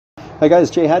Hi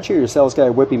guys, Jay Hatch here, your sales guy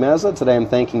at Whippy Mazda. Today I'm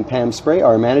thanking Pam Spray,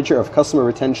 our manager of customer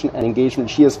retention and engagement.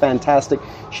 She is fantastic.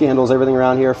 She handles everything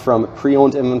around here from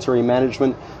pre-owned inventory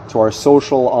management to our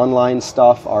social online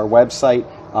stuff, our website.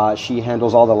 She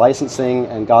handles all the licensing,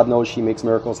 and God knows she makes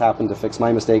miracles happen to fix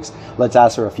my mistakes. Let's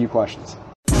ask her a few questions.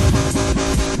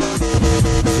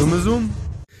 Zoom.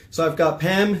 So I've got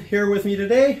Pam here with me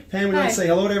today. Pam, would you like to say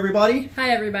hello to everybody? Hi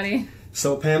everybody.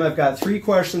 So Pam, I've got 3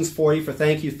 questions for you for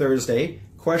Thank You Thursday.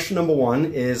 Question number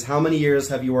 1 is, how many years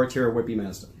have you worked here at Whippy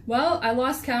Mazda? Well, I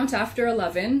lost count after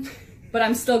 11, but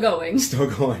I'm still going. Still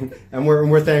going, and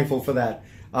we're thankful for that.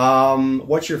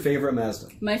 What's your favorite Mazda?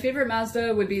 My favorite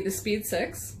Mazda would be the Speed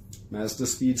 6. Mazda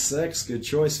Speed 6, good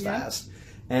choice, Yeah. fast.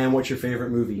 And what's your favorite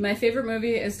movie? My favorite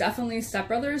movie is definitely Step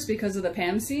Brothers because of the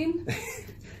Pam scene.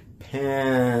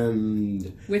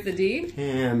 Pammed. With a D.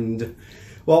 Pammed.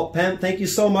 Well, Pam, thank you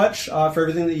so much for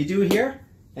everything that you do here.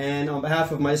 And on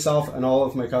behalf of myself and all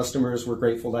of my customers, we're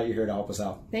grateful that you're here to help us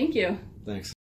out. Thank you. Thanks.